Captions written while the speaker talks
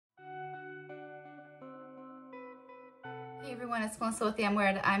Hey everyone, it's Melissa with The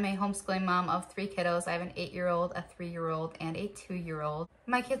Word. I'm a homeschooling mom of 3 kiddos. I have an 8-year-old, a 3-year-old, and a 2-year-old.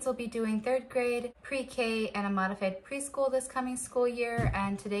 My kids will be doing 3rd grade, pre-K, and a modified preschool this coming school year.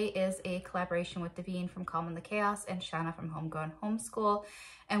 And today is a collaboration with Davine from Calm in the Chaos and Shauna from Homegrown Homeschool.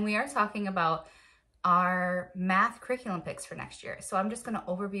 And we are talking about our math curriculum picks for next year. So I'm just going to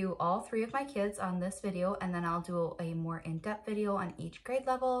overview all 3 of my kids on this video, and then I'll do a more in-depth video on each grade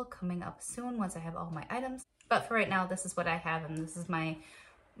level coming up soon once I have all my items. But for right now, this is what I have, and this is my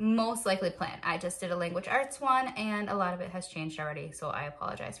most likely plan. I just did a language arts one, and a lot of it has changed already, so I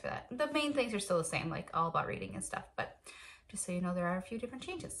apologize for that. The main things are still the same, like all about reading and stuff, but just so you know, there are a few different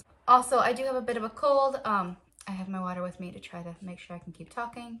changes. Also, I do have a bit of a cold. I have my water with me to try to make sure I can keep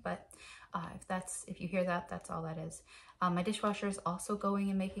talking, but if you hear that, that's all that is. My dishwasher is also going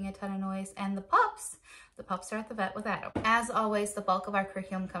and making a ton of noise, and the pups are at the vet with Adam. As always, the bulk of our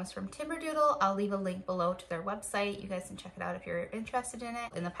curriculum comes from Timberdoodle. I'll leave a link below to their website. You guys can check it out if you're interested in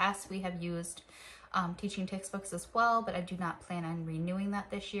it. In the past, we have used teaching textbooks as well, but I do not plan on renewing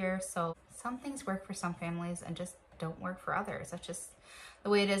that this year. So some things work for some families and just don't work for others. That's just the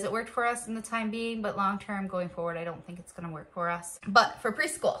way it is. It worked for us in the time being, but long term going forward, I don't think it's going to work for us. But for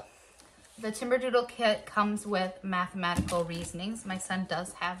preschool, the Timberdoodle kit comes with mathematical reasonings. My son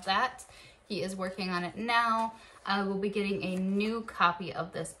does have that. He is working on it now. I will be getting a new copy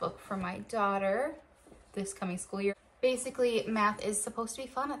of this book for my daughter this coming school year. Basically, math is supposed to be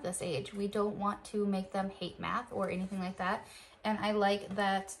fun at this age. We don't want to make them hate math or anything like that. And I like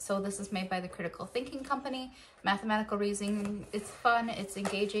that. So this is made by the Critical Thinking Company. Mathematical reasoning, it's fun, it's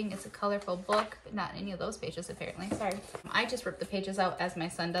engaging, it's a colorful book, but not any of those pages apparently, sorry. I just rip the pages out as my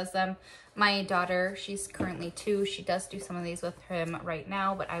son does them. My daughter, she's currently 2, she does do some of these with him right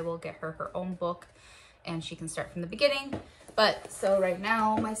now, but I will get her her own book and she can start from the beginning. But so right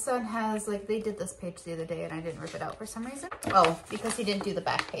now my son has, like, they did this page the other day and I didn't rip it out for some reason. Oh, because he didn't do the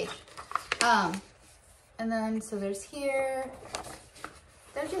back page. And then, so there's here,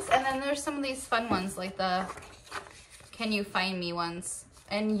 and then there's some of these fun ones, like the Can You Find Me ones.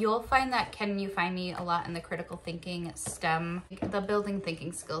 And you'll find that Can You Find Me a lot in the critical thinking STEM, the building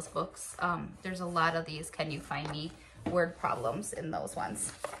thinking skills books. There's a lot of these Can You Find Me word problems in those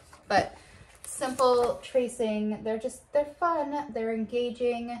ones. But simple tracing, they're fun, they're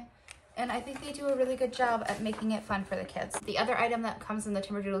engaging. And I think they do a really good job at making it fun for the kids. The other item that comes in the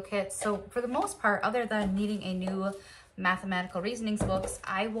Timberdoodle kit, so for the most part, other than needing a new mathematical reasonings books,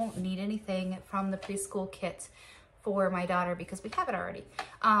 I won't need anything from the preschool kit for my daughter because we have it already.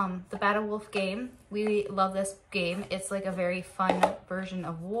 The Battle Wolf game, we love this game. It's like a very fun version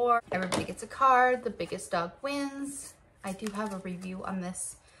of war. Everybody gets a card, the biggest dog wins. I do have a review on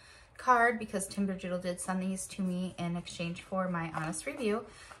this card because Timberdoodle did send these to me in exchange for my honest review.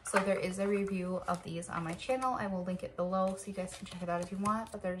 So there is a review of these on my channel. I will link it below so you guys can check it out if you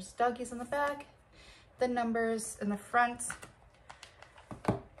want. But there's doggies in the back, the numbers in the front,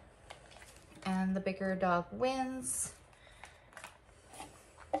 and the bigger dog wins.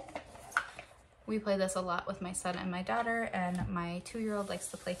 We play this a lot with my son and my daughter, and my 2-year-old likes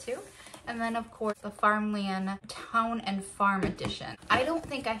to play too. And then of course the Farmland Town and Farm edition. I don't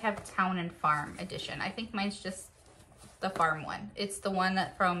think I have Town and Farm edition. I think mine's just the farm one. It's the one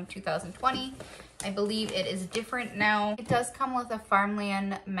from 2020. I believe it is different now. It does come with a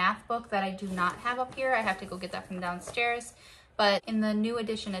Farmland math book that I do not have up here. I have to go get that from downstairs. But in the new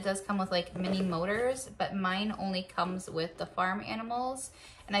edition, it does come with like mini motors, but mine only comes with the farm animals.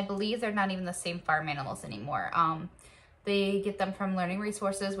 And I believe they're not even the same farm animals anymore. They get them from Learning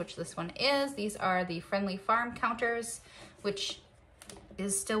Resources, which this one is. These are the Friendly Farm counters, which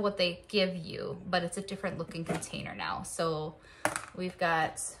is still what they give you, but it's a different looking container now. So we've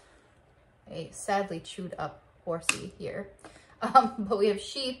got a sadly chewed up horsey here. But we have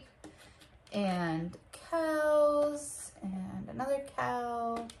sheep and cows and another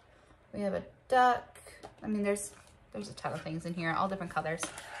cow. We have a duck. I mean, there's a ton of things in here, all different colors.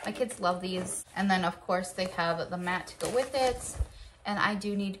 My kids love these. And then of course they have the mat to go with it. And I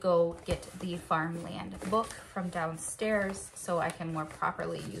do need to go get the Farmland book from downstairs so I can more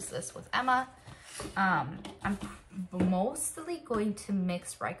properly use this with Emma. I'm mostly going to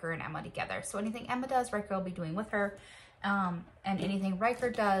mix Riker and Emma together. So anything Emma does, Riker will be doing with her. And anything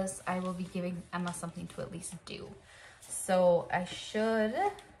Riker does, I will be giving Emma something to at least do. So I should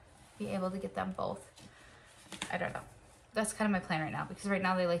be able to get them both. I don't know. That's kind of my plan right now because right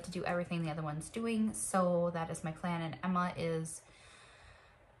now they like to do everything the other one's doing. So that is my plan. And Emma is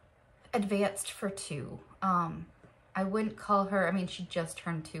advanced for 2. I wouldn't call her, I mean, she just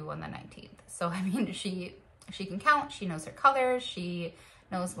turned 2 on the 19th. So, I mean, she can count, she knows her colors, she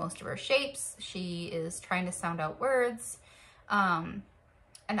knows most of her shapes, she is trying to sound out words.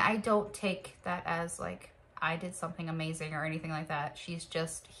 And I don't take that as like I did something amazing or anything like that. She's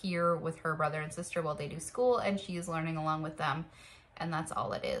just here with her brother and sister while they do school, and she's learning along with them, and that's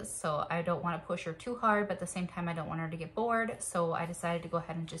all it is. So I don't want to push her too hard, but at the same time I don't want her to get bored, so I decided to go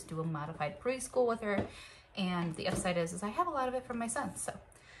ahead and just do a modified preschool with her. And the upside is I have a lot of it from my son, so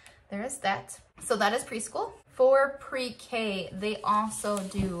there is that. So that is preschool. For pre-K, they also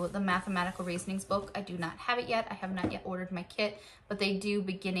do the mathematical reasonings book. I do not have it yet. I have not yet ordered my kit, but they do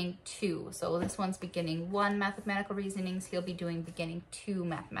beginning 2. So this one's beginning 1 mathematical reasonings. He'll be doing beginning 2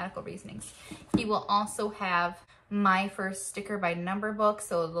 mathematical reasonings. He will also have my first sticker by number book.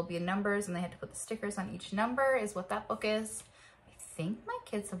 So it'll be numbers and they have to put the stickers on each number is what that book is. I think my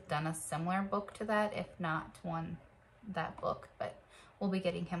kids have done a similar book to that, if not that book, but we'll be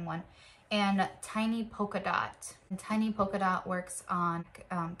getting him one. And Tiny Polka Dot. And Tiny Polka Dot works on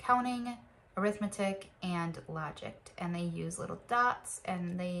counting, arithmetic, and logic. And they use little dots,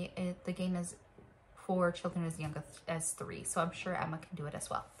 and the game is for children as young as 3. So I'm sure Emma can do it as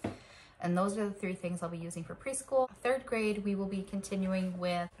well. And those are the 3 things I'll be using for preschool. 3rd grade, we will be continuing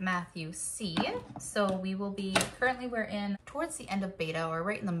with Matthew C. So we will be, currently we're in towards the end of beta, or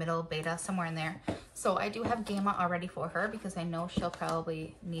right in the middle of beta, somewhere in there. So I do have Gamma already for her because I know she'll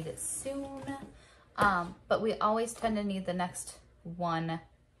probably need it soon. But we always tend to need the next one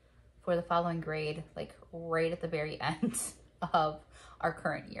for the following grade, like right at the very end of our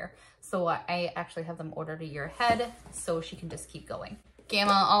current year. So I actually have them ordered a year ahead so she can just keep going.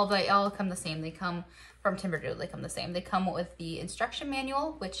 Gamma, they all come the same. They come from Timberdoodle, they come the same. They come with the instruction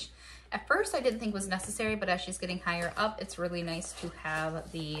manual, which at first I didn't think was necessary, but as she's getting higher up, it's really nice to have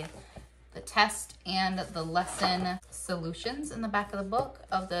the test and the lesson solutions in the back of the book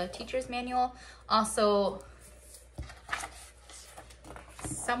of the teacher's manual. Also,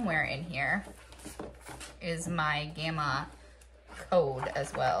 somewhere in here is my Gamma code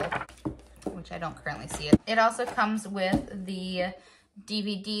as well, which I don't currently see it. It also comes with the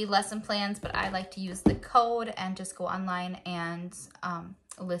DVD lesson plans, but I like to use the code and just go online and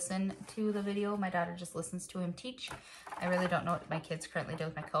listen to the video. My daughter just listens to him teach. I really don't know what my kids currently do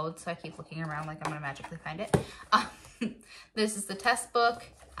with my code, so I keep looking around like I'm gonna magically find it. This is the test book.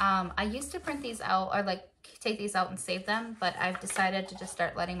 I used to print these out, or like take these out and save them, but I've decided to just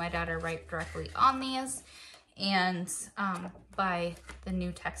start letting my daughter write directly on these and buy the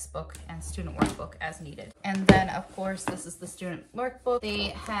new textbook and student workbook as needed. And then of course this is the student workbook. They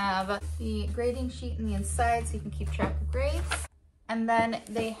have the grading sheet in the inside so you can keep track of grades. And then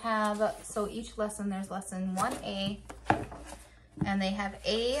they have, so each lesson there's lesson 1A, and they have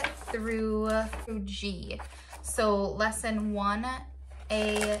A through G. So lesson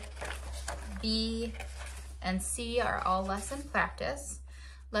 1A, B, and C are all lesson practice.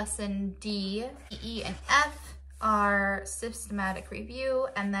 Lesson D, E, and F are systematic review,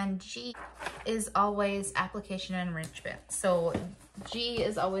 and then G is always application and enrichment. So G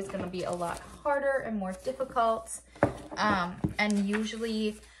is always going to be a lot harder and more difficult, and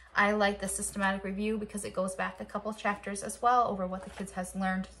usually I like the systematic review because it goes back a couple chapters as well over what the kids has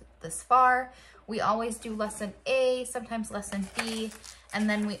learned this far. We always do lesson A, sometimes lesson B, and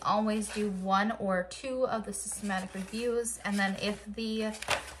then we always do 1 or 2 of the systematic reviews. And then if the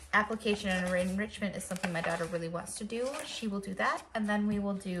application and enrichment is something my daughter really wants to do, she will do that, and then we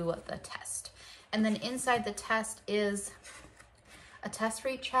will do the test. And then inside the test is a test for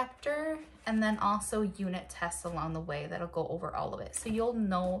each chapter, and then also unit tests along the way that'll go over all of it. So you'll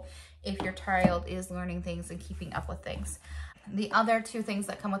know if your child is learning things and keeping up with things. The other 2 things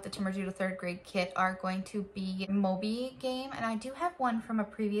that come with the Timberdoodle 3rd grade kit are going to be Moby game, and I do have one from a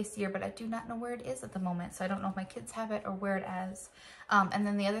previous year, but I do not know where it is at the moment, so I don't know if my kids have it or where it is. And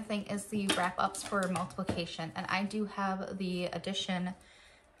then the other thing is the wrap-ups for multiplication, and I do have the addition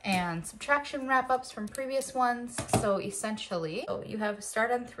and subtraction wrap-ups from previous ones. So essentially, you have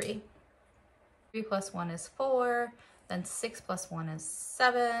start on 3. 3 plus 1 is 4, then 6 plus 1 is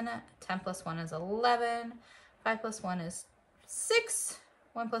 7, 10 plus 1 is 11, 5 plus 1 is 6,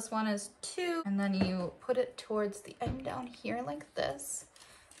 1 plus 1 is 2, and then you put it towards the end down here like this,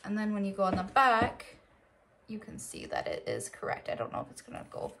 and then when you go on the back, you can see that it is correct. I don't know if it's gonna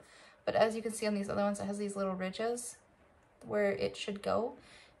go, but as you can see on these other ones, it has these little ridges where it should go,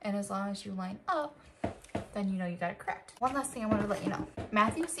 and as long as you line up, then you know you got it correct. One last thing I wanted to let you know.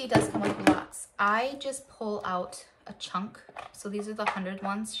 Matthew C does come with lots. I just pull out a chunk, so these are the 100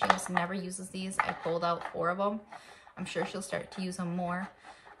 ones. She just never uses these. I pulled out 4 of them. I'm sure she'll start to use them more.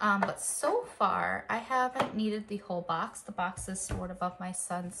 But so far, I haven't needed the whole box. The box is stored above my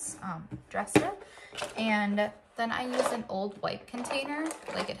son's dresser. And then I use an old wipe container.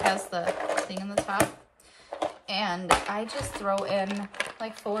 Like it has the thing on the top. And I just throw in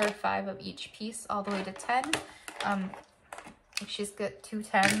like 4 or 5 of each piece all the way to 10. She's got 2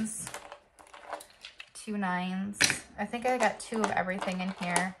 10s, 2 9s. I think I got 2 of everything in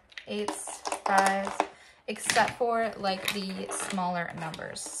here. 8s, 5s, except for like the smaller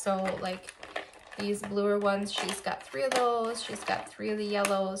numbers. So like these bluer ones, she's got 3 of those. She's got 3 of the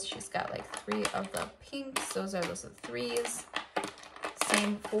yellows. She's got like 3 of the pinks. Those are the 3s.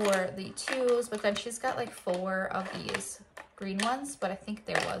 Same for the 2s, but then she's got like 4 of these green ones, but I think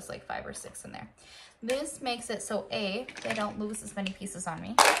there was like 5 or 6 in there. This makes it so A, they don't lose as many pieces on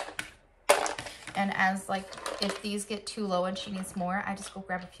me. And as like, if these get too low and she needs more, I just go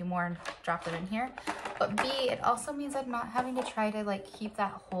grab a few more and drop them in here. But B, it also means I'm not having to try to like keep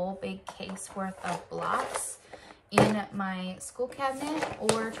that whole big case worth of blocks in my school cabinet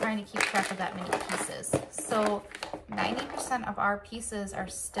or trying to keep track of that many pieces. So 90% of our pieces are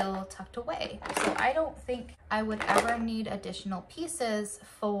still tucked away. So I don't think I would ever need additional pieces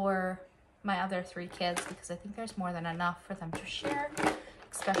for my other 3 kids because I think there's more than enough for them to share.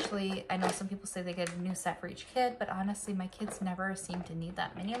 Especially, I know some people say they get a new set for each kid, but honestly, my kids never seem to need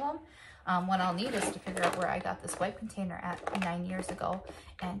that many of them. What I'll need is to figure out where I got this white container at 9 years ago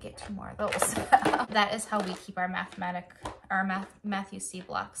and get 2 more of those. That is how we keep our Matthew C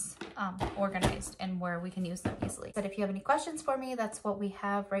blocks organized and where we can use them easily. But if you have any questions for me, that's what we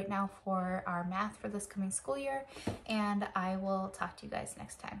have right now for our math for this coming school year. And I will talk to you guys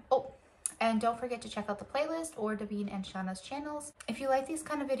next time. Oh, and don't forget to check out the playlist or Daveen and Shauna's channels. If you like these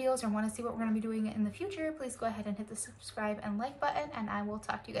kind of videos or want to see what we're going to be doing in the future, please go ahead and hit the subscribe and like button, and I will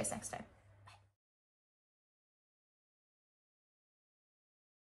talk to you guys next time.